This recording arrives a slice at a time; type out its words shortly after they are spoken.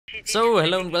So,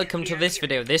 hello and welcome to this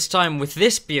video, this time with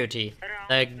this beauty,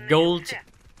 the gold,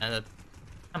 what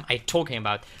am I talking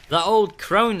about? The old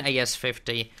Crone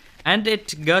AS50, and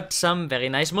it got some very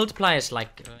nice multipliers,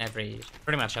 like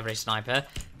pretty much every sniper.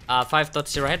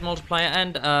 5.0 head multiplier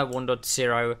and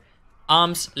 1.0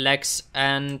 arms, legs,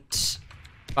 and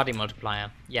body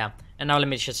multiplier. Yeah, and now let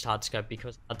me just hardscope,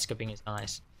 because hardscoping is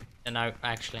nice. And now,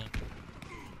 actually...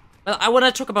 Well, I want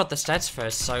to talk about the stats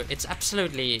first, so it's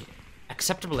absolutely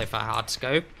acceptable if I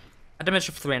hardscope. A damage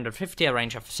of 350, a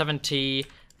range of 70,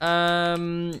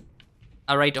 a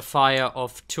rate of fire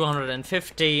of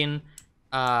 215,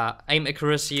 aim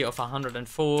accuracy of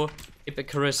 104, hip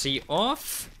accuracy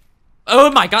of...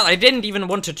 Oh my god, I didn't even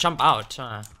want to jump out.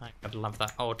 I gotta love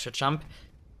that auto jump.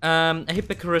 A hip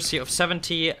accuracy of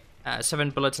 70, 7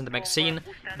 bullets in the magazine,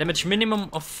 damage minimum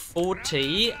of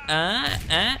 40,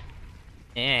 yeah.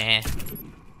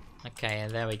 Okay,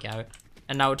 there we go.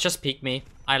 And now just peek me.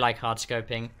 I like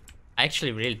hardscoping. I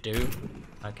actually really do.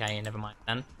 Okay, never mind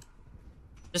then.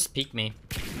 Just peek me.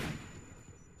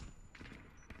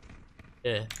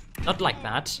 Not like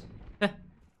that.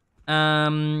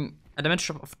 A damage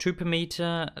of 2 per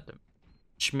meter. A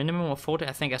damage minimum of 40.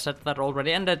 I think I said that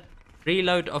already. And a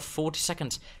reload of 40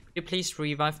 seconds. Could you please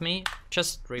revive me?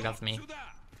 Just revive me.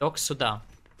 Dog Suda.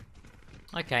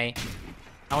 Okay.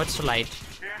 Now it's too late.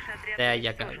 There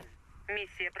you go.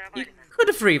 You could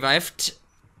have revived,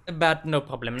 but no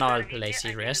problem. Now I'll play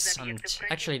serious and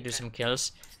actually do some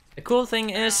kills. The cool thing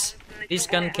is, this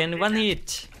gun can one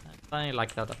hit. I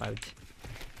like that about.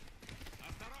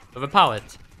 Overpowered.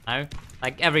 No?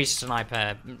 Like every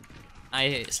sniper.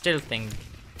 I still think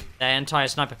the entire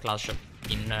sniper class should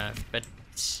be nerfed, but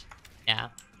yeah.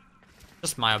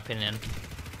 Just my opinion.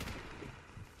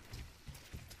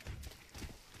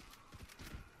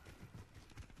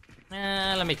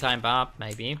 Let me climb up,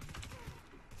 maybe.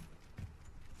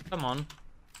 Come on.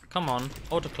 Come on.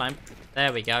 Auto climb.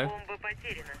 There we go.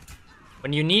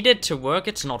 When you need it to work,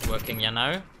 it's not working, you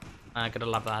know? I gotta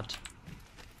love that.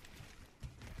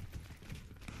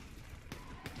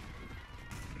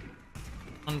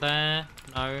 On there.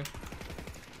 No.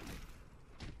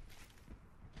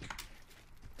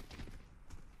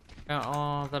 Where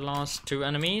are the last 2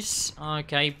 enemies?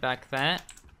 Okay, back there.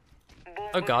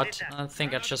 Oh god, I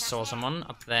think I just saw someone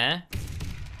up there.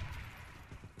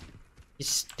 He's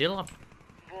still up.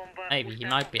 Maybe, he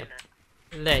might be up.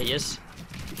 There he is.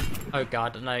 Oh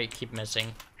god, no, I keep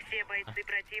missing.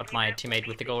 But my teammate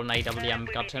with the golden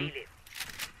AWM got him.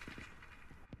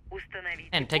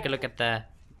 And take a look at the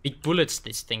big bullets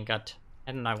this thing got.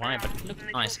 I don't know why, but it looks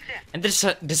nice. And this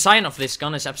design of this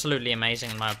gun is absolutely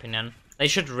amazing in my opinion. They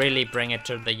should really bring it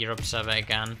to the Europe server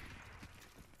again.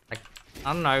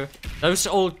 I don't know. Those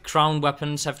old crown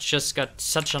weapons have just got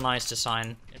such a nice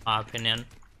design, in my opinion.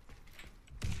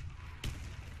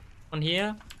 On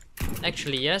here?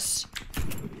 Actually, yes.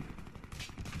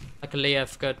 Luckily,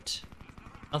 I've got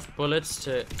enough bullets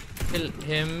to kill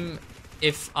him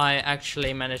if I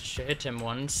actually manage to hit him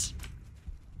once.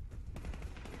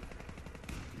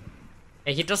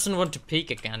 Hey, he doesn't want to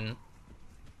peek again.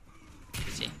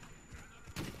 Let's see.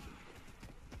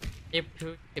 You're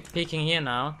peeking here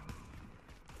now.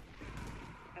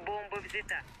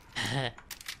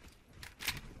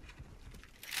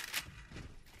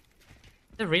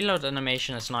 The reload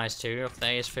animation is nice too, of the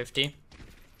AS50.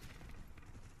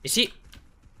 Is he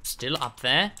still up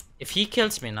there? If he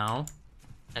kills me now,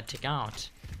 I take out.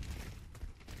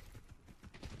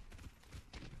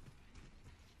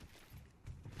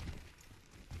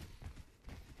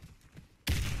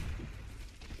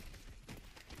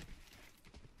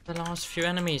 The last few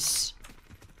enemies.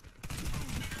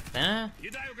 There?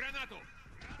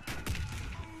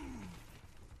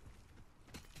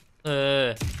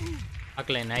 A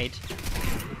grenade.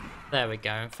 There we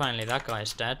go. Finally, that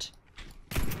guy's dead.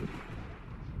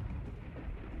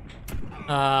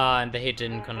 And the hit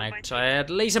didn't connect. So at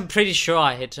least I'm pretty sure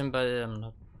I hit him, but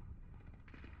I'm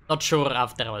not sure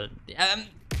after all.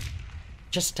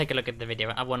 Just take a look at the video.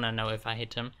 I wanna know if I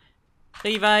hit him.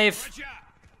 Revive!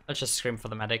 I'll just scream for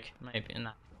the medic. Maybe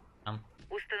not.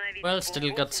 Well, still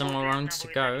got some more rounds to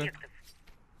go.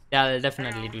 Yeah, I'll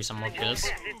definitely do some more kills.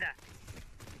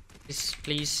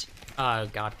 Please. Oh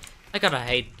god. I gotta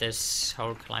hate this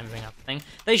whole climbing up thing.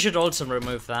 They should also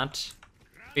remove that.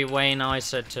 Be way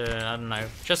nicer to, I don't know,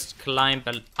 just climb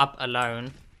up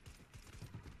alone.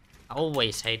 I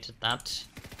always hated that.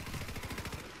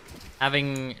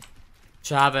 Having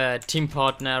to have a team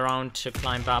partner around to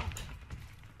climb up.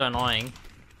 So annoying.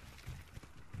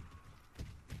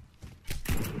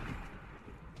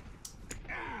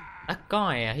 That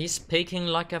guy, he's peeking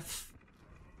like a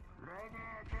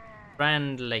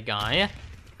friendly guy.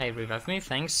 Hey, revive me,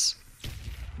 thanks.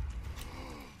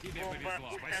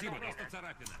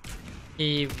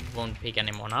 He won't peek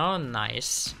anymore now.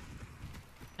 Nice.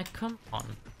 Come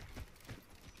on.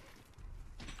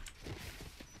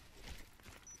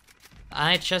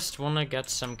 I just wanna get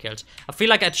some kills. I feel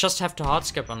like I just have to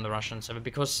hardscope on the Russian server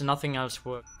because nothing else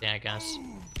worked there, I guess.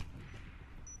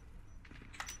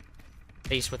 At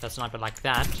least with a sniper like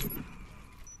that.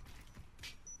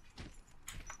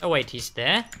 Oh wait, he's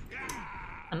there?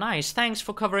 Oh, nice, thanks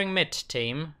for covering mid,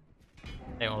 team.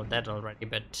 They're all dead already,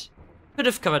 but could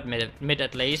have covered mid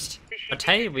at least. But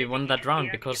hey, we won that round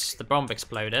because the bomb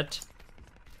exploded.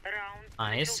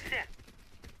 Nice.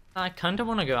 I kinda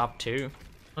wanna go up too.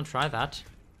 I'll try that.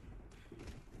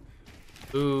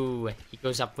 Ooh, he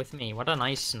goes up with me. What a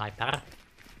nice sniper.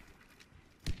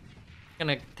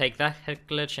 Gonna take that head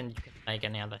glitch and you can take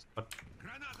any other spot.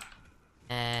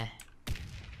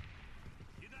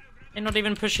 They're not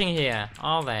even pushing here,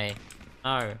 are they?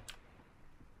 No.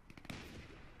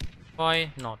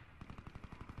 Why not?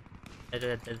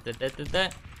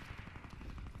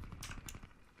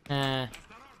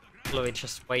 Chloe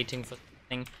just waiting for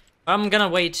something. I'm gonna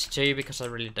wait too because I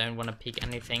really don't want to peek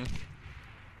anything.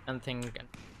 I don't think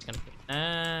it's gonna be.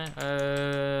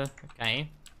 Okay.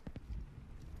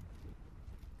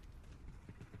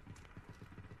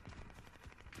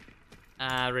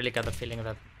 I really got the feeling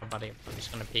that nobody is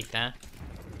gonna peek there.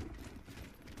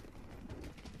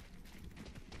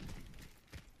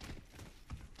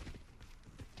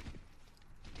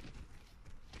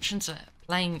 Russians are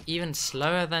playing even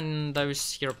slower than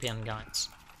those European guys.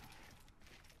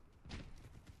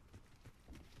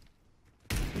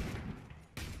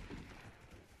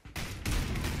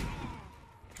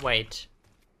 Wait.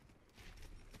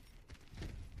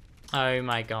 Oh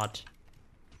my god.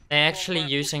 They're actually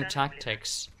using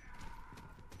tactics.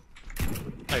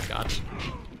 Oh god.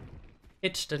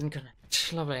 It didn't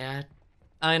connect. Lovely.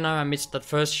 I know I missed that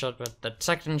first shot, but that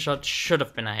second shot should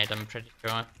have been a hit, I'm pretty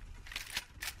sure.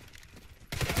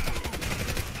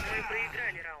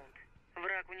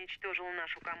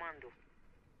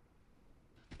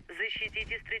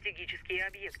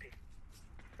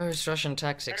 Those Russian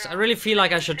tactics. I really feel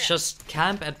like I should just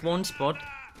camp at one spot.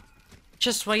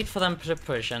 Just wait for them to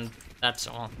push and that's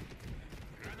all.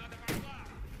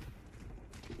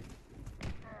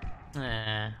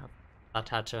 That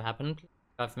had to happen.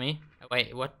 Of me.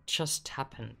 Wait, what just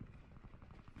happened?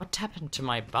 What happened to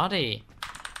my body?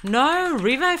 No!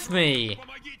 Revive me!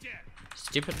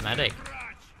 Stupid medic.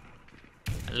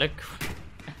 Look.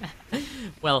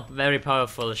 Well, very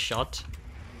powerful shot.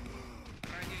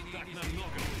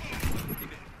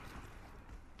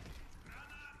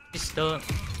 He's still...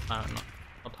 Oh,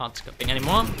 not hard scoping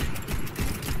anymore.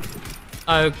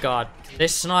 Oh god.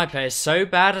 This sniper is so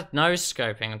bad at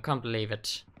no-scoping. I can't believe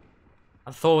it.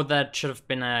 I thought that should have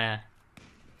been an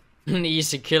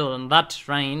easy kill in that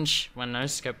range when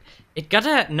no-scope. It got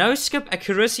a no-scope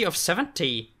accuracy of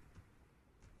 70.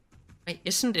 Wait,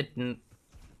 isn't it...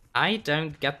 I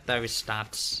don't get those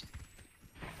stats.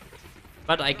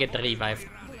 But I get the revive.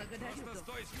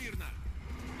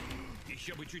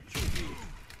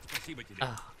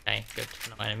 Oh, okay, good.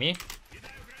 No enemy.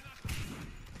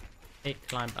 Okay,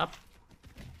 climb up.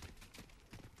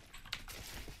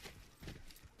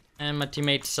 And my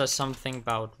teammate says something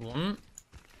about 1.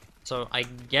 So I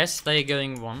guess they're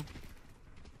going 1.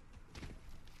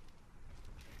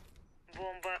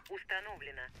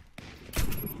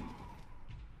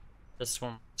 This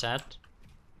one set.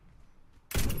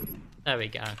 There we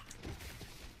go.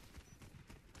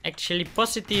 Actually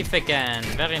positive again.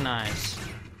 Very nice.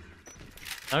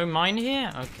 No mine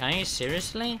here? Okay,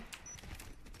 seriously?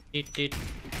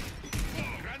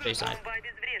 Suicide.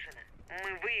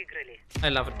 I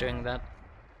love doing that.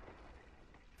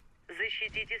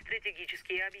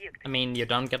 I mean, you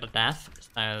don't get a death, so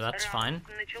that's fine.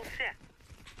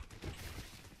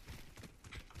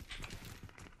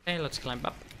 Okay, let's climb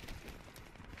up.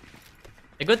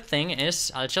 The good thing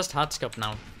is, I'll just hardscope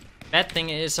now. Bad thing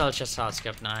is, I'll just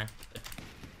hardscope now. I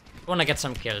wanna get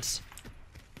some kills.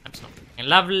 That's not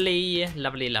lovely,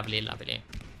 lovely, lovely, lovely.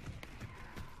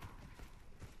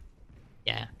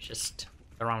 Yeah, just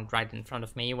around right in front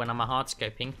of me when I'm a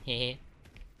hardscoping. Hehe.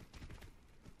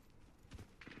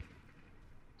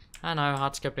 I know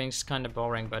hardscoping's kind of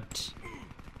boring, but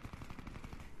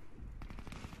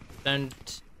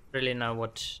don't really know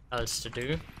what else to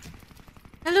do.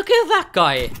 And look at that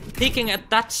guy peeking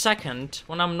at that second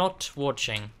when I'm not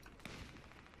watching.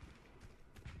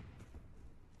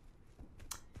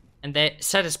 And they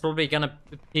said it's probably gonna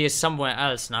appear somewhere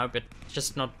else now, but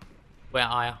just not where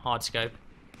I hardscope.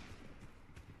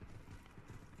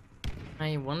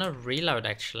 I wanna reload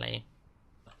actually.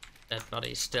 That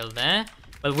body's still there.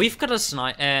 Well, we've got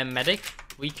a medic.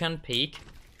 We can peek.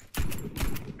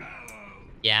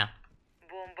 Yeah.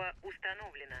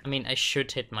 I mean, I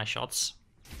should hit my shots.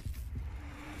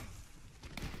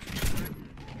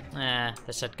 The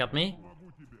set got me.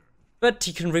 But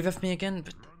he can revive me again,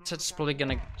 but that's probably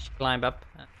gonna climb up.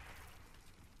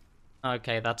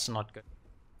 Okay, that's not good.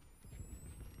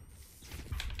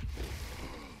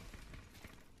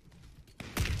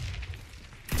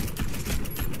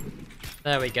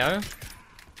 There we go.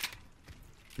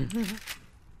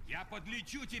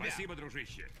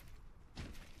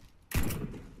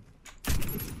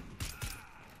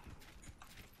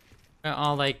 Where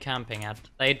are they camping at?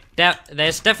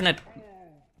 There's definite...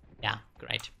 Yeah,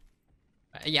 great.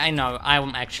 Yeah, I know,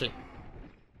 I'm actually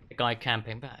the guy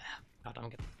camping, but... God, I'm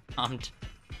getting farmed.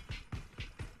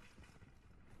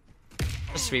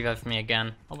 Just revive me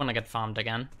again. I wanna get farmed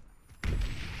again.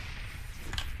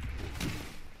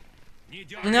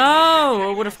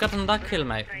 No! I would have gotten that kill,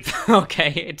 mate.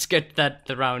 Okay, it's good that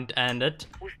the round ended.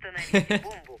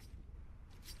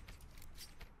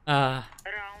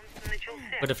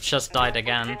 Would have just died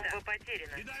again.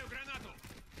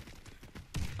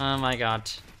 Oh my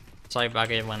god. So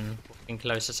buggy when walking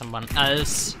close to someone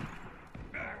else.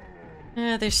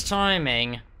 Yeah, this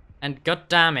timing. And god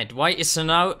damn it, why is there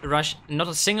not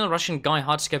a single Russian guy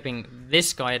hardscoping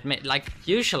this guy? Like,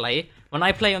 usually, when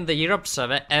I play on the Europe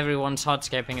server, everyone's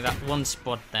hardscoping that one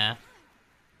spot there.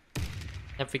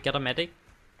 Have we got a medic?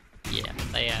 Yeah,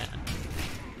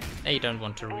 they don't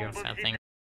want to revive that thing.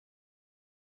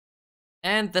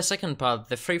 And the second part,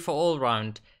 the free-for-all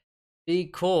round.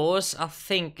 Because I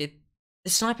think the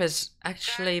sniper is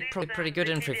actually probably pretty good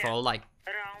in free-for-all. Like,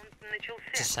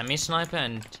 it's a semi-sniper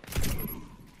and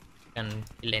you can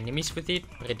kill enemies with it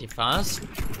pretty fast.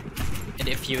 And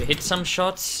if you hit some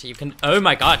shots, you can... Oh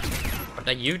my god! What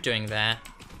are you doing there?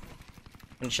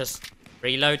 You can just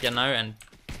reload, you know, and...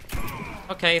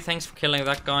 Okay, thanks for killing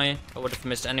that guy. I would have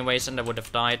missed anyways and I would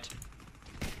have died.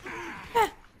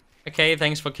 Okay,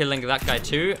 thanks for killing that guy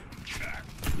too.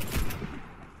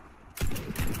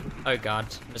 Oh god,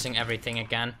 missing everything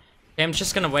again. Okay, I'm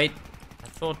just gonna wait. I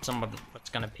thought someone was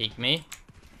gonna peek me.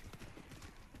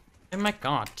 Oh my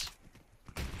god.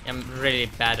 I'm really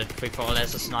bad at free-for-all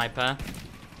as a sniper.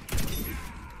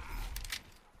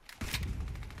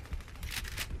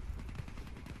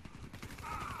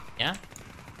 Yeah?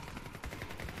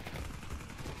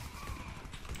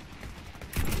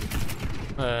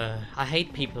 I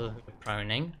hate people who are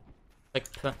proning.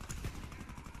 Like,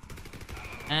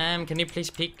 can you please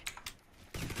peek?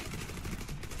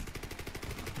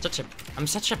 I'm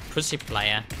such a pussy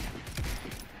player.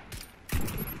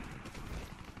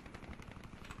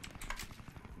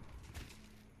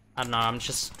 I don't know, I'm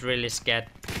just really scared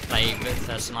to play with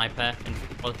a sniper. And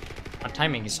well, my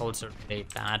timing is also really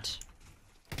bad.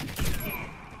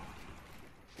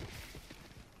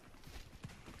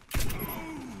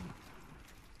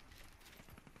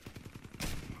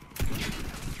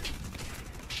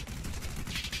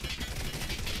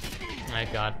 Oh my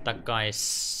god, that guy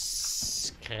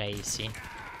is crazy.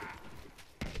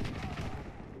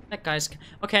 That guy's...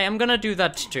 Okay, I'm gonna do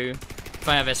that too. If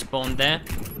I ever spawn there.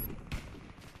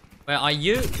 Where are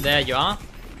you? There you are.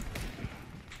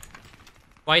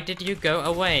 Why did you go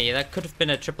away? That could have been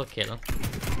a triple kill.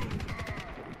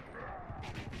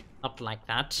 Not like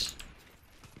that.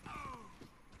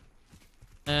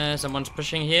 Someone's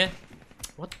pushing here.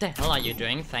 What the hell are you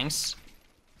doing? Thanks.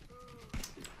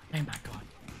 Oh my god.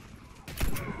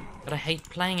 But I hate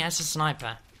playing as a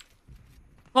sniper.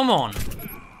 Come on!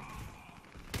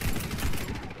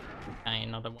 Okay,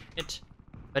 another one hit.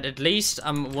 But at least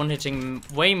I'm one-hitting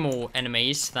way more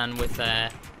enemies than with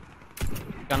the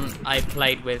gun I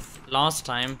played with last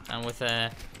time, and with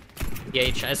a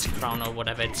VHS crown or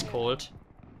whatever it's called.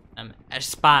 A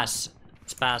spas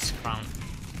crown.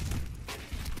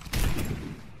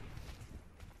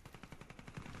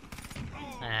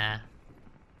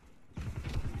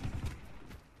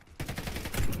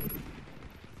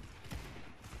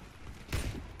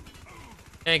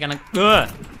 Okay, gonna... Ugh.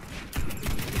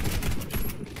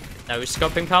 No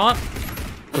scoping power.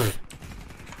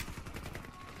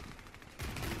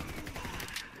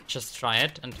 Just try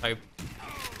it and hope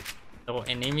there are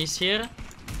enemies here.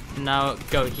 Now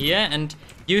go here and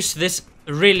use this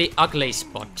really ugly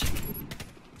spot.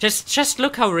 Just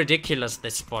look how ridiculous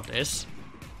this spot is.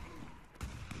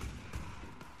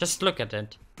 Just look at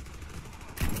it.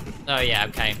 Oh yeah,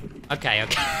 okay. Okay.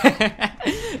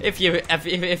 if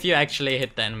you actually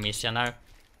hit the enemies, you know.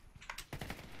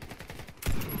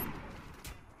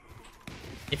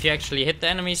 if you actually hit the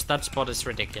enemies, that spot is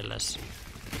ridiculous.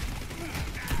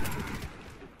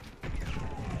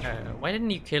 Why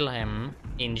didn't you kill him,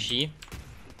 Inji?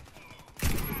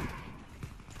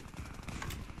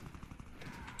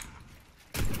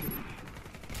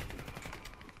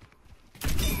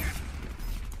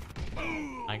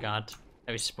 My god,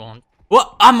 I respawned.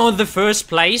 What? I'm on the first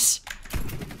place?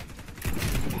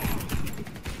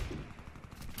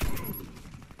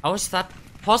 How is that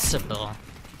possible?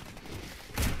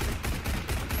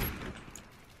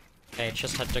 Okay, I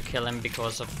just had to kill him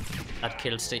because of that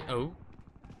kill streak. Oh.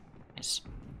 Nice.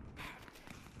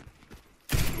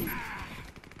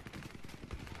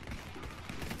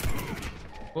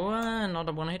 Oh,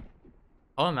 another one hit.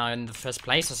 Oh, am I in the first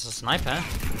place as a sniper?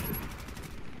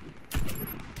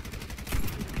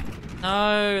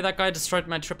 No, that guy destroyed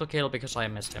my triple kill because I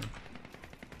missed him.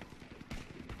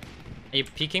 Are you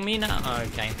peeking me now? Oh,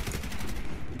 okay.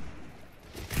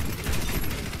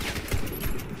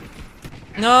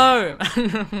 No!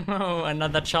 No,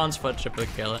 another chance for a triple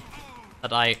kill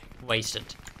that I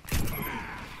wasted.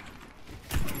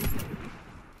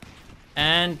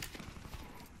 And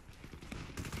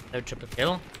no triple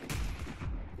kill.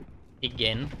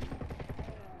 Again.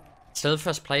 Still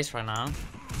first place right now.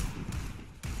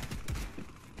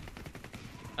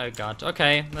 Oh god,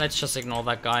 okay, let's just ignore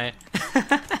that guy.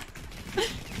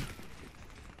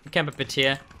 Camp a bit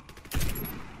here.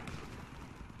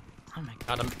 Oh my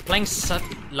god, I'm playing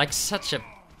like such a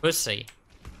pussy.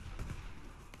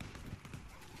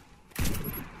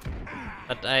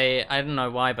 But I don't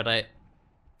know why, but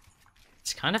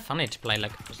it's kind of funny to play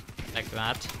like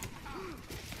that.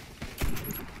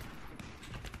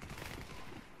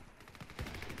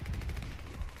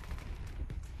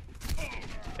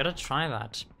 Gotta try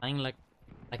that. Playing like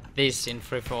this in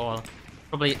free for all.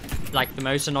 Probably like the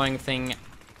most annoying thing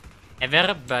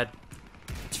ever, but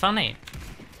it's funny.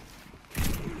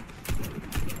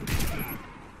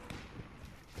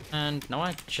 And now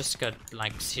I just got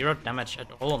like 0 damage at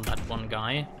all on that one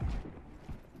guy.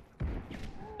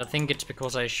 I think it's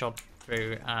because I shot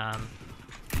through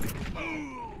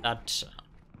that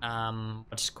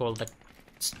what's called the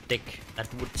stick,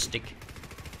 that wood stick.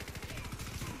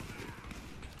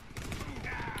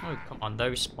 Oh come on,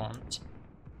 those spawns.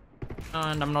 Oh,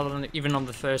 and I'm not even on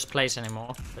the first place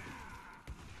anymore. But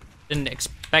didn't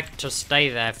expect to stay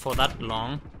there for that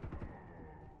long.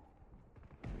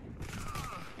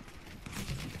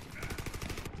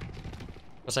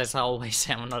 Because as I always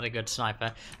say, I'm not a good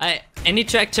sniper. I need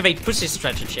to activate pussy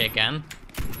strategy again.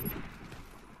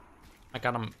 I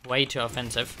got him way too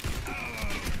offensive.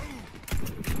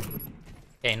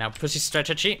 Okay, now pussy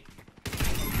strategy.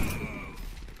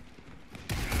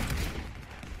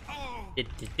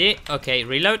 Okay,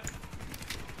 reload.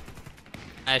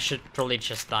 I should probably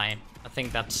just die. I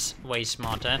think that's way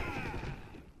smarter.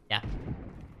 Yeah.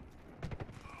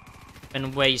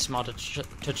 Been way smarter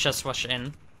to just rush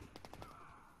in.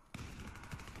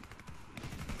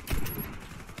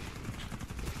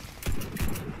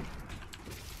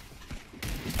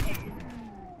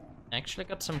 Actually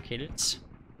got some kills.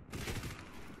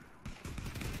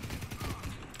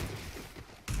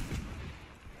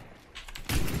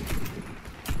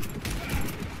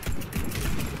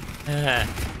 God,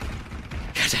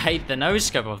 I hate the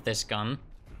no-scope of this gun.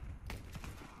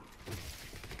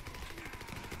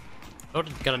 Thought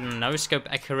it got a no-scope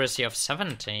accuracy of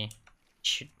 70.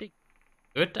 Should be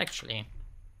good, actually.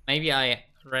 Maybe I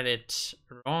read it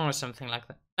wrong or something like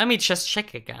that. Let me just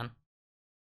check again.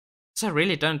 Because I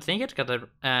really don't think it got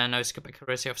a no-scope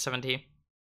accuracy of 70.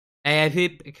 I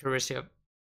hope accuracy of...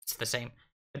 It's the same.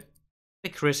 But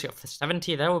accuracy of the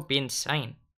 70, that would be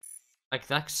insane. Like,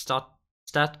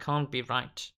 that can't be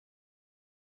right.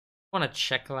 I want to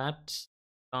check that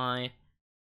by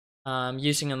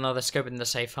using another scope in the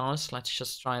safe house. Let's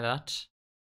just try that.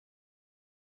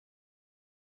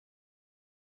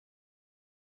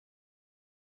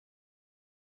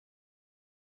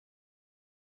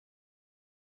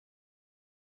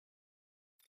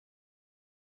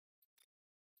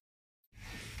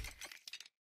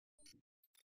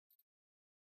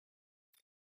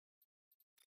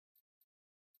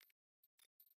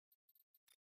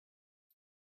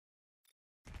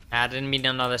 I didn't mean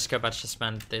another scope, I just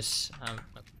meant this.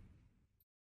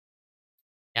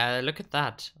 Yeah, look at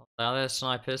that. The other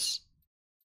snipers.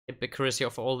 The accuracy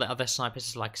of all the other snipers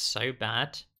is like so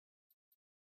bad.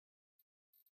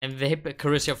 And the hit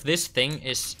accuracy of this thing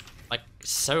is like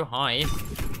so high.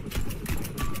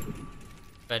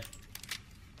 But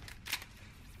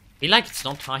I feel like it's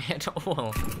not high at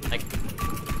all. Like,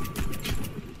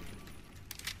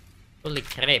 holy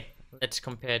crap. Let's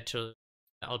compare to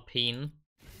the Alpine.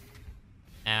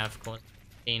 Of course,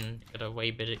 got a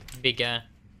way bigger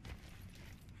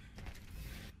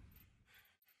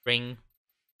ring.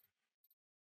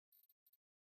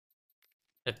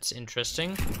 That's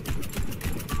interesting.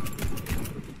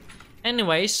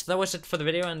 Anyways, that was it for the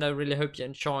video, and I really hope you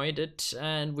enjoyed it,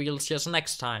 and we'll see us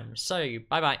next time. So,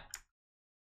 bye bye.